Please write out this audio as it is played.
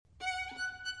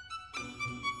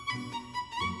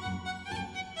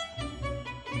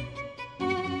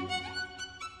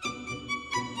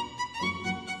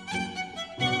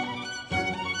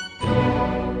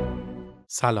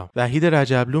سلام، وحید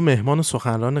رجبلو مهمان و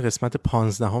سخنران قسمت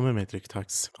 15 مدرک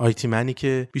تاکس. آیتی منی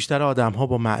که بیشتر آدم‌ها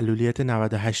با معلولیت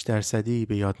 98%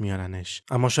 به یاد میارنش،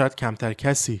 اما شاید کمتر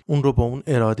کسی اون رو با اون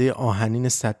اراده آهنین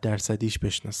 100%ش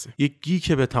بشناسه. یک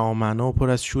گیک به تمام معنا و پر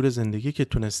از شور زندگی که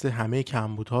تونسته همه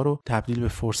کمبودها رو تبدیل به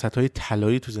فرصت‌های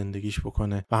طلایی تو زندگیش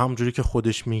بکنه و همونجوری که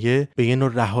خودش میگه به یه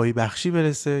نوع رهایی بخشی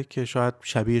برسه که شاید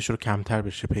شبیهش رو کمتر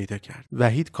بشه پیدا کرد.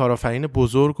 وحید کارآفرین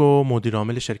بزرگ و مدیر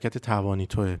عامل شرکت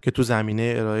توانیتوئه که تو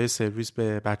زمینه ارائه سرویس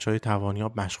به بچهای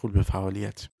توانیاب مشغول به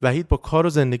فعالیت. وحید با کار و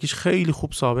زندگیش خیلی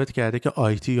خوب ثابت کرده که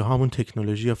آیتی یا همون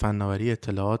تکنولوژی یا فناوری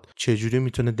اطلاعات چجوری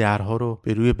میتونه درها رو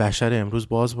به روی بشر امروز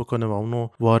باز بکنه و اونو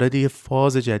وارد یه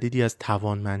فاز جدیدی از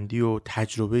توانمندی و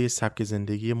تجربه سبک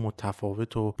زندگی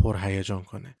متفاوت و پرهیجان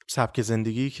کنه. سبک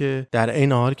زندگی که در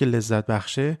عین حال که لذت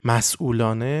بخشه،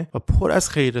 مسئولانه و پر از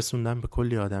خیر رسوندن به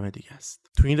کلی آدم دیگه است.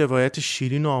 تو این روایت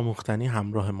شیرین و آموختنی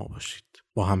همراه ما باشید.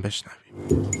 با هم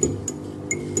بشنویم.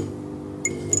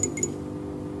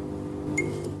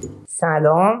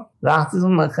 سلام،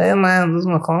 وقتتون بخیر. من امروز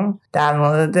میخوام در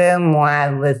مورد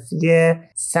معرفی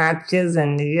سبک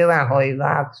زندگی رهایی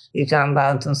بخش یکم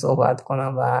براتون صحبت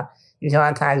کنم و یکم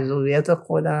از تجربیات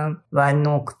خودم و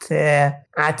نقطه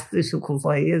عطف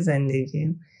شکوفایی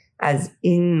زندگیم از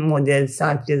این مدل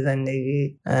سبک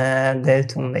زندگی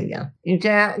بهتون بگم.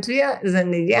 اینکه توی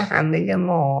زندگی همه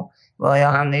ما و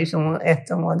یا همه شما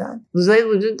احتمالاً روزایی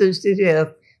وجود داشته که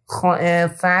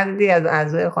فردی از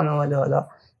اعضای خانواده، حالا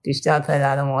بیشتر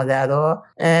پدر و مادر رو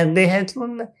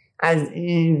بهتون از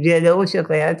این جلو و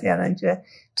شکایت کردن که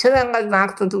چرا انقدر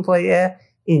وقت تو پای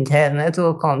اینترنت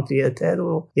و کامپیوتر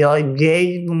و یا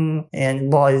گیم یعنی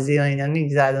بازی و اینا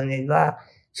میگذرونید و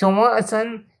شما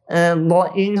اصلا با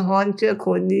این حال که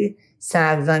کلی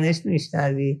سرزنش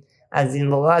میشنوید از این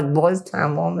بابت باز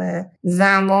تمام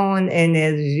زمان،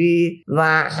 انرژی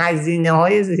و هزینه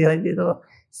های زیادی رو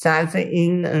صرف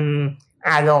این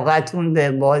علاقتون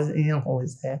به باز این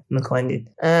حوزه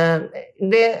میکنید.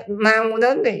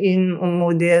 معمولا به این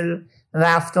مدل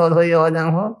رفتارهای آدم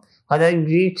ها حالا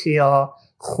گیک یا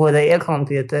خوره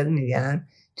کامپیوتر میگن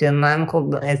که من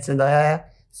خب اصطلاح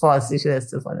فارسیشو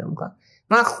استفاده میکنم.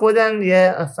 من خودم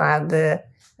یه فرد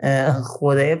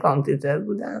خوره کامپیوتر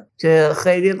بودم که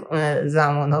خیلی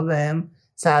زمانها بهم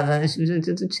سرزنش میشد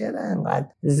که تو چرا انقدر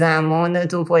زمان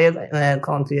تو پای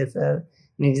کامپیوتر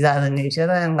میگذرونی،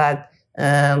 چرا انقدر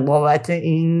بابت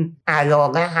این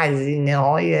علاقه هزینه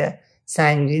های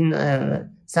سنگین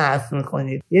صرف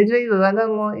میکنید. یه جایی به بعد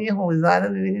ما این حوزه رو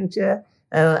ببینیم که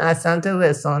از سمت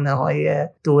رسانه های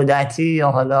دولتی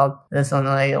یا حالا رسانه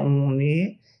های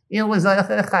عمومی این حوزه رو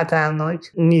خیلی خطرناک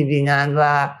میبینن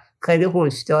و خیلی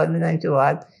هشدار میدن که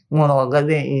باید مراقب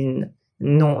این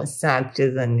نوع سبک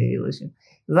زندگی باشیم.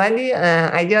 ولی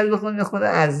اگر بخوام یه خود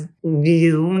از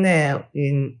بیرون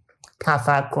این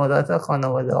تفکرات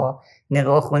خانواده ها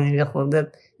نگاه کنیم، یه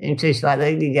خورده این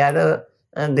کشورهای دیگر رو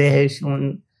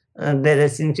بهشون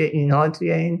برسیم که اینها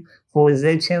توی این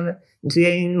حوزه توی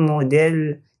این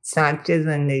مدل سبک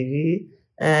زندگی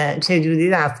چجوری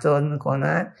رفتار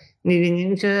میکنن،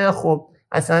 میبینیم که خب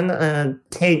اصلا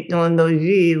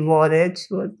تکنولوژی وارد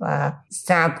شد و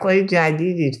سبک‌های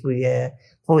جدیدی توی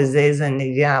حوزه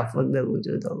زندگی افراد به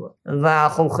وجود آورد و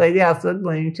خب خیلی افراد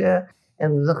با این که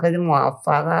امروز خیلی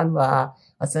موفقن و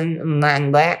اصلا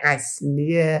منبع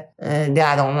اصلی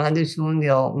درآمدشون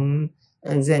یا اون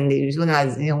زندگیشون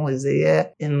از این حوزه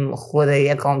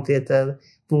خوره کامپیوتر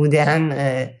بودن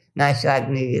نشأت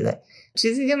میگیره.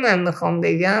 چیزی که من میخوام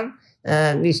بگم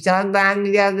بیشتر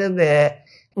برمیگرده به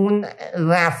اون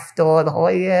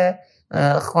رفتارهای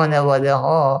خانواده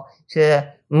ها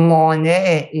که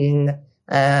مانع این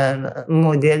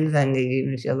مدل زندگی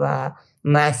میشه و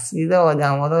مسیر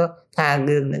آدم ها رو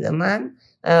تغییر میده. من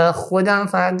خودم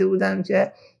فردی بودم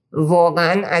که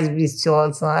واقعا از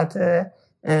 24 ساعت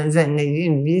زندگی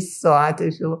 20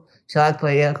 ساعتش رو شاید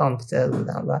پای کامپیوتر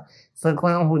بودم و فکر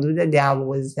کنم حدود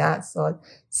 12 سال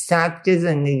سبک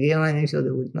زندگی من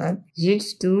شده بود. من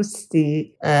هیچ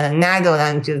دوستی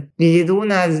ندارم که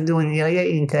بیرون از دنیای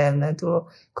اینترنت و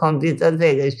کامپیوتر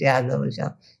پیداش کرده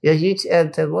باشم یا هیچ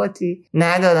ارتباطی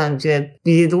ندارم که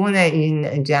بیرون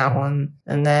این جهان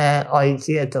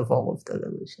آیتی اتفاق افتاده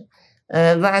باشه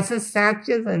و اصلا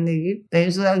سبک زندگی به این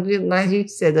صورت من هیچ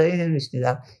صدایی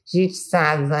نمیشنیدم، هیچ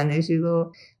سرزنشی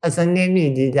رو اصلا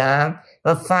نمیدیدم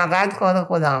و فقط کار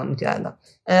خودم میکردم.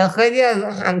 خیلی از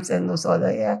همسن و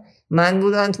سالای من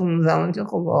بودن تو اون زمان که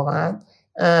خب واقعا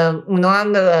اونا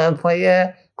هم به پای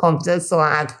کامپیوتر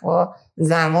ساعتها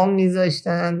زمان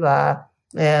میذاشتن و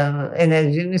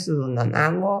انرژی میسوزوندن،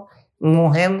 اما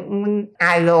مهم اون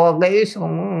علاقه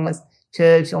شماست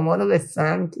که شما رو به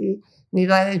سمتی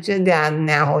میبره که در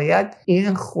نهایت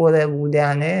این خوره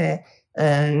بودنه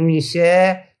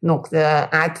میشه نقطه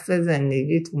عطف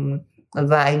زندگیتون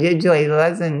و یه جایی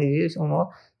رو زندگی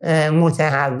شما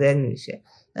متحول میشه.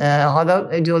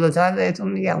 حالا جلوتر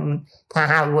بهتون میگم اون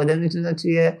تحوله میتونه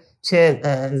توی چه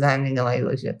زمینه‌هایی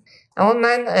باشه. اما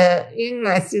من این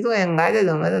مسیر رو انقدر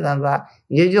ادامه دادم و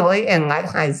یه جاهای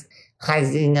انقدر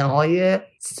هزینه‌های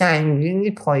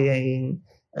سنگینی پای این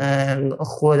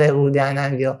خوره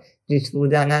بودنم یا گیج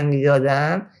بودنم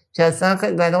میدادم که اصلا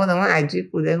خیلی برای آدم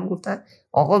عجیب بوده. میگفتن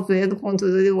آقا باید کن،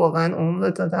 تو داری واقعا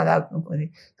عمرت رو طلب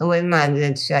میکنی، تو با این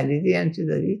مدیریت شدیدی هم که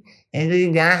داری، یعنی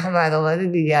داری 10 برابر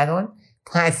دیگران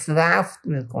پس رفت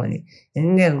میکنی. یعنی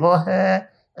نگاه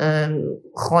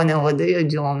خانواده یا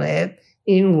جامعه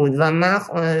این بود و من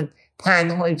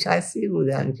تنها کسی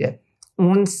بودم که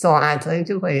اون ساعتهایی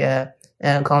که پای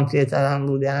کامپیوترم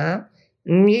بودم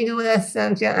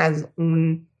میدونستم که از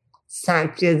اون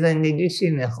سبک زندگی چی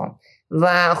میخوام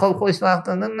و خب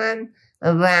خوشبختانه من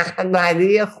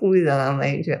بعدی خوبی دارم و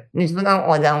اینکه میتونم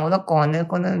آدم ها رو قانع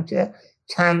کنم که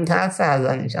کمتر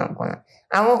سرزنشم کنم.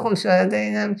 اما خب شاید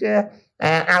اینم که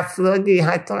افرادی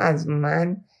حتی از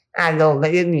من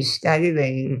علاقه بیشتری به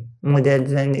این مدل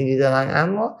زندگی دارن،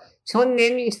 اما چون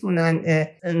نمیتونن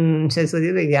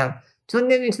چطوری بگم، چون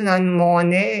نمیتونن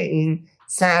مانع این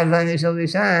سرزنش ها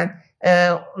بشن،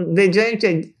 به جایی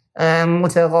که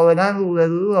متقابلا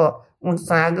روبرو رو اون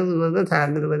فرد رو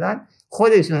تغییر بدن،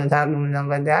 خودشون رو تغییر میدن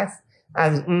و دست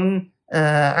از اون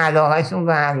علاقهشون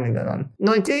برمیدارن.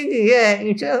 نکته دیگه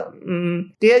این که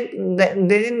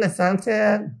بریم به سمت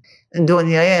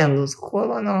دنیای امروز.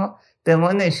 کرونا به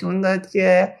ما نشون داد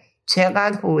که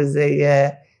چقدر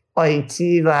حوزه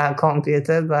آیتی و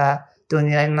کامپیوتر و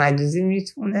دنیای مجازی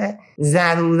میتونه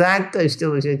ضرورت داشته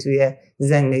باشه توی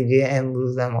زندگی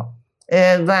امروز ما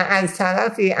و از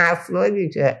طرفی افرادی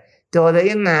که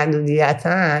دارای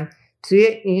محدودیتن توی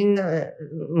این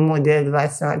مدل و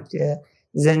سبک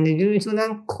زندگی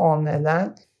میتونن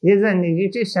کاملا یه زندگی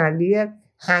که شبیه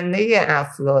همه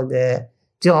افراد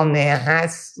جامعه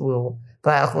هست رو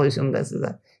برای خودشون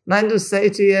بسازن. من دوستایی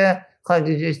توی خارج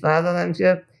کشور دارم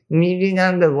که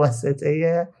میبینم به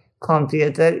واسطه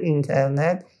کامپیوتر،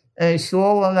 اینترنت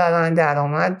شغل دارن،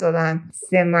 درآمد دارن،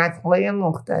 سمت‌های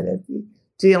مختلفی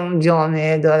توی اون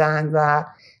جامعه دارن و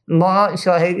ما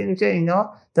شاهدیم که اینا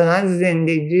دارن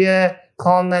زندگی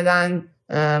کاملا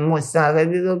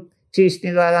مستقلی رو پیش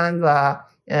میبرن و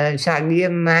شبیه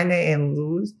من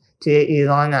امروز توی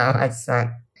ایران هم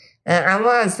هستن.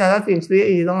 اما از طرف توی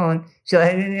ایران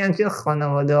شاهدیم که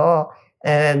خانواده ها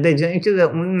به جایی که به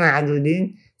اون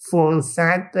معدودین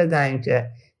فرصت بدن که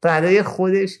برای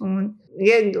خودشون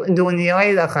یه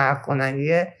دنیایی رو خلق کنن،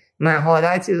 یه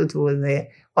مهارتی رو تو حوزه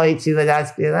آیتی به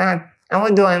دست بیارن، اما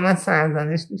دائما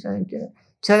سرزنش میشن که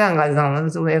چرا انقدر زمان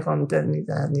رو به کامپیوتر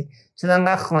میزنی، چرا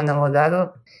انقدر خانواده رو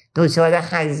دچار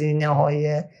هزینه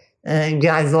های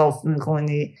گزاف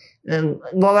میکنی.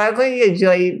 باور کنید یه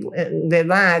جایی به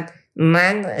بعد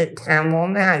من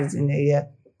تمام هزینه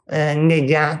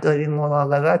نگهداری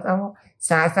مراقبت اما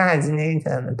صرف هزینه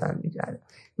اینترنت هم میکردم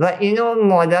و اینو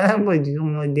مادرم با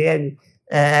جون و دل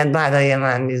برای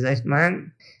من میذاشت.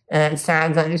 من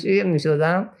سرزنشی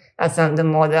میشدم از سمت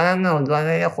مادرم نبود،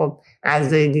 ولی خب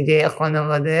اعضای دیگه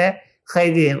خانواده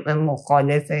خیلی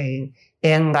مخالف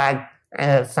اینقدر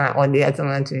فعالیت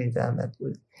من توی اینترنت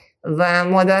بود و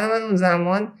مادر من اون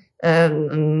زمان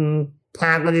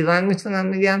تقریبا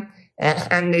میتونم بگم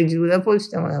همه جوره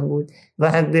پشت من بود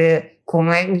و به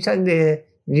کمک میشد به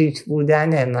ریچ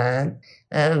بودن من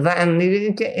و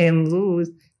میبینید که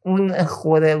امروز اون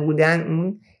خوره بودن،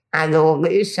 اون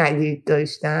علاقه شدید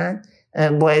داشتن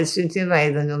باعث شد که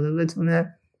وحید رجایی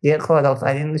بتونه یه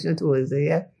کارآفرین بشه تو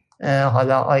حوزه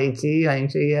حالا آیتی یا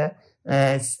اینکه یه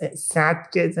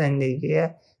سبک زندگی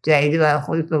جدیدی برای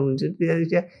خودش به وجود بیاره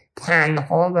که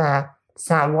تنها و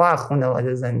سوا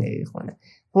خانواده زندگی کنه.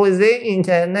 حوزه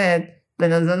اینترنت به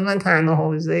نظر من تنها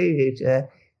حوزه‌ایه که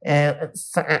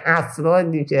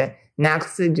افرادی که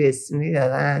نقص جسمی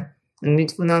دارن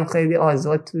میتونن خیلی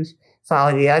آزاد توش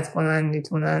فعالیت کنن،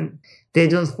 میتونن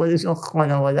بدون خودشون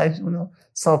خانوادهشون رو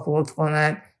ساپورت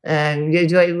کنن. یه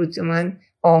جایی بود که من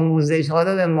آموزش ها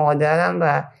رو به مادرم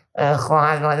و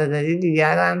خواهر برادری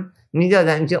دیگرم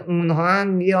میدادم که اونها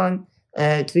هم بیان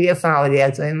توی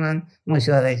فعالیت های من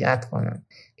مشارکت کنن.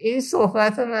 این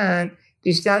صحبت من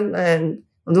بیشتر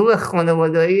رو به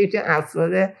خانواده‌ای که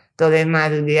افراد دارای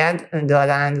محدودیت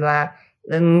دارند و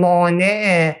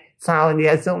مانع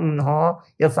فعالیت اونها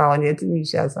یا فعالیت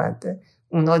بیش از حد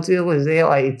اونها توی حوزه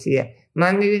آیتیه.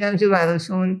 من میبینم که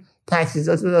براشون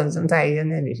تجهیزات لازم تهیه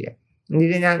نمیشه،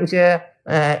 میبینم که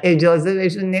اجازه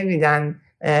بهشون نمیدن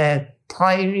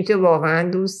تایمی که واقعا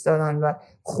دوست دارن و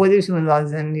خودشون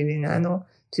لازم میبینن و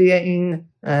توی این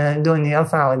دنیا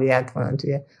فعالیت کنن،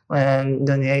 توی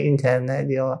دنیای اینترنت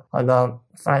یا حالا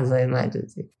فضای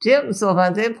مجازی. توی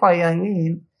صحبت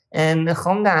پایانی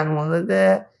میخوام در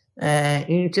مورد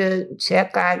اینکه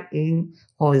چقدر این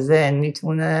حوزه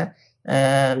میتونه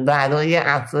برای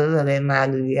افراد دارای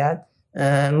محدودیت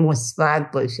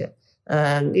مثبت باشه.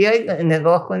 بیایید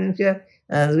نگاه کنیم که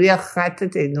روی خط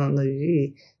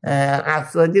تکنولوژی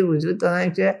افرادی وجود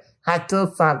دارن که حتی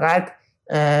فقط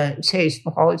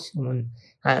چشمهاشون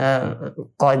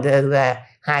قادر به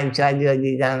حرکت یا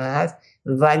دیدن هست،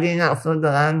 ولی این افراد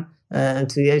دارن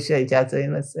توی شرکت‌هایی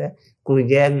مثل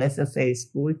گوگل، مثل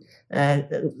فیسبوک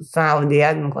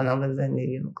فعالیت میکنن و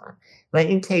زندگی میکنن و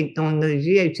این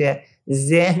تکنولوژیه که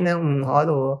ذهن اونها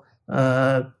رو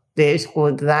بهش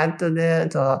قدرت داده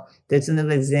تا بتونه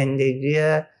به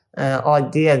زندگی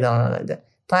عادی ادامه بده.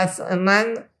 پس من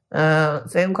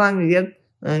فکر میکنم دیگه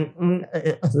اون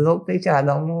لب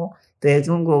کلامو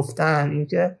بهتون گفتم،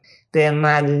 اینکه به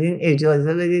معلولین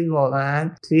اجازه بدید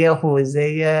واقعا توی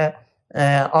حوزه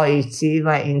آیتی و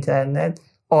اینترنت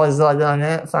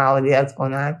آزادانه فعالیت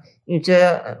کنن.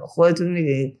 اینکه خودتون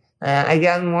میدید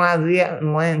اگر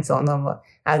ما انسان ها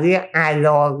از یه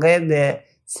علاقه به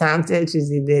سمت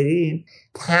چیزی بریم،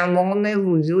 تمام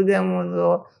وجودمون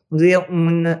رو روی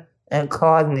اون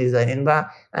کار میذاریم و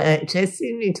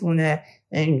کسی میتونه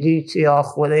گیچ یا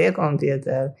خوره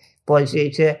کامپیوتر باشه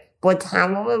که با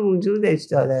تمام وجودش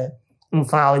داره اون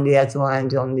فعالیت رو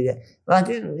انجام میده.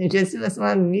 وقتی کسی مثل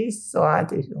من 20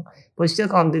 ساعتش رو پشت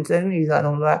کامپیوتر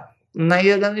میذارم و من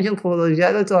یادم میشه پروژه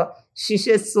رو تا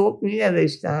 6 صبح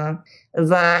مینوشتم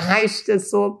و 8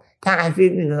 صبح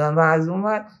تحویل میدادم و از اون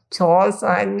ور 4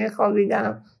 ساعت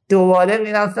میخوابیدم، دوباره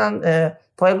میرفتم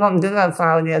پای کامپیوتر و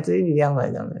فعالیت های دیگه هم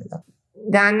ادامه میدم.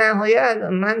 در نهایت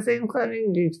من فکر میکنم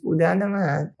این گیج بودن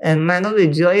منو به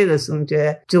جایی رسون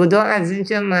که جدا از این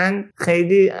که من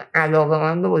خیلی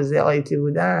علاقه‌مند به حوزه آیتی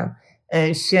بودم،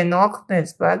 شناخت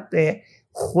نسبت به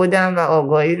خودم و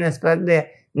آگاهی نسبت به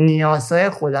نیازهای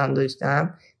خودم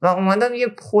داشتم و اومدم یه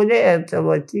پل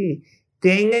ارتباطی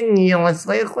بین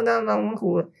نیازهای خودم و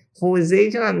اون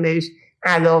حوزه‌ای که من بهش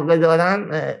علاقه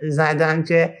دارم زدم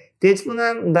که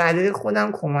بتونم برای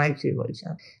خودم کمکی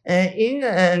باشم. این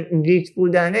گیج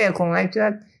بودنه کمک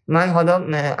کرد من حالا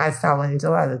از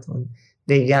توانیتا براتون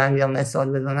بگم یا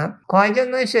مثال بزنم. کمک کرد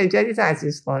من شرکتی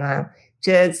تأسیس کنم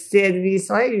که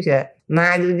سرویس هایی که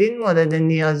معلولین مورد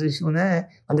نیازشونه،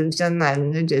 حالا بیشتر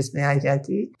معلولین جسمی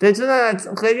حرکتی، بتونن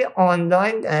خیلی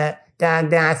آنلاین در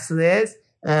دسترس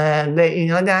به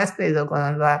اینا دست پیدا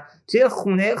کنن و توی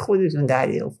خونه خودشون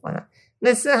دریافت کنن.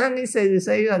 مثل همین سرویس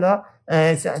هایی حالا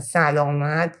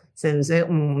سلامت، سرویس های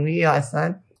عمومی یا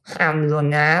اصلا حمل و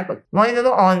نقل، ما این رو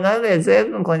آنلاین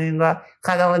رزرو میکنیم و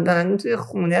خدمات دهنده توی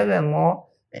خونه به ما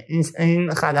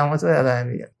این خدمات رو ارائه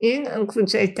میده. این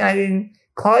کوچکترین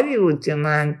کاری بود که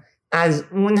من از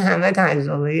اون همه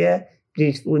تجربه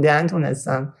گیج بودن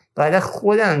تونستم برای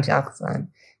خودم شخصا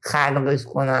خلقش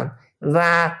کنم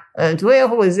و توی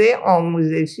حوزه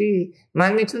آموزشی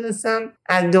من میتونستم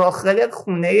از داخل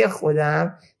خونه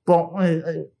خودم با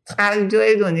هر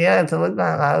جای دنیا ارتباط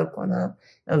برقرار کنم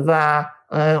و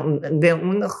به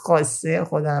اون خواسته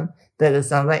خودم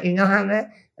برسم و اینا همه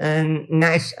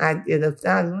نشأت گرفته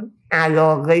از اون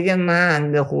علاقه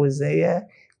من به حوزه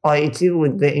آیتی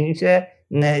بود، به این که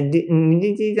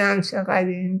میدیدم چقدر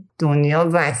این دنیا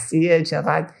وسیعه،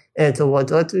 چقدر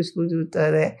ارتباطات توش وجود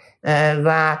داره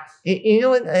و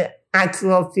اینو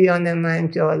اطرافیان من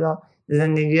که حالا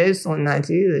زندگی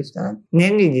سنتی داشتن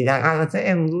نمیدیدن. البته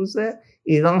امروز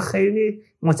ایران خیلی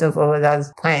متفاوت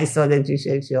از 5 سال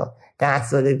پیشش یا 10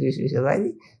 سال پیششه،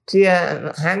 ولی توی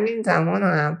همین زمان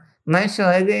هم من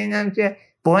شاهد اینم که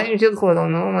با اینکه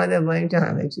کرونا اومده، با اینکه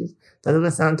همه چیز داره به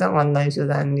سمت آنلاین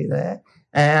شدن میره،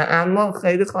 اما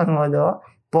خیلی خانواده‌ها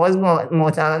باز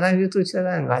معتقدن که تو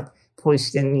چرا انقدر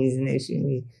پشت میز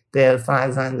نشینی به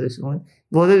فرزندشون،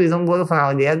 برو بیرون، برو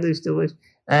فعالیت داشته باش.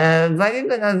 ولی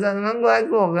به نظر من باید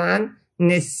واقعا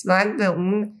نسبت به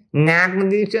اون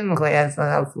نقدی که میخوای از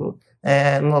طرف رو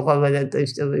مقابلت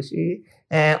داشته باشی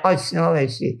آشنا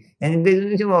بشی، یعنی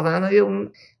بدونی که واقعا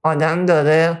اون آدم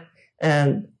داره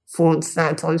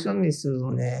فرصت هاشو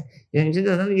میسوزونه، یعنی که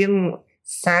داره یه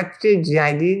سبک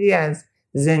جدیدی از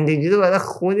زندگی رو برای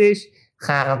خودش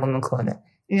خلق میکنه.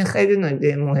 این خیلی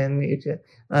نکته مهمیه که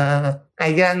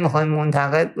اگر میخوایم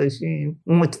منتقد باشیم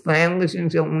مطمئن باشیم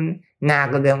که اون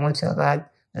نقد ما چقدر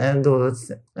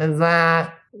درسته. و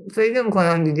فکر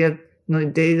میکنم دیگه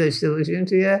نکته‌ای داشته باشیم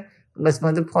توی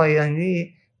قسمت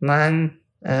پایانی. من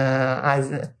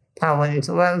از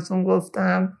توانیتو براتون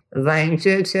گفتم و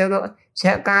اینکه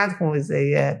چقدر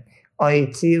حوزه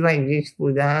آیتی و گیک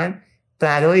بودن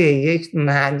برای یک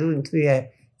معلول توی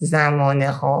زمان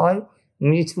حال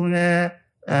میتونه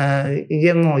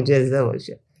یه معجزه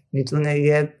باشه، میتونه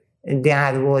یه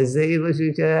دروازه‌ای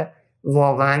باشه که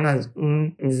واقعا از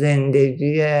اون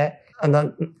زندگی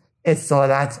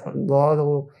اسارت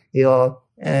بار یا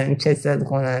کسل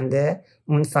کننده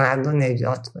اون فرد رو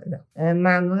نجات بده.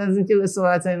 ممنون از اینکه به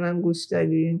صحبت‌های من گوش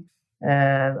دادین.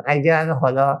 اگر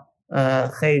حالا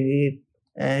خیلی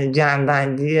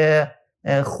جنبندی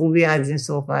خوبی از این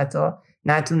صحبت‌ها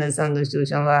نتونستم داشته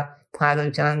باشم و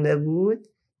پراکنده بود،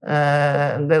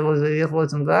 به بزرگی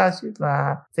خودتون ببخشید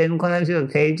و فکر می‌کنم که به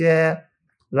پیج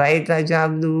وحید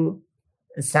رجبلو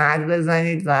سر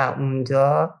بزنید و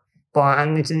اونجا با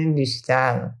هم میتونیم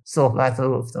بیشتر صحبت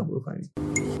رو گفتگو کنیم.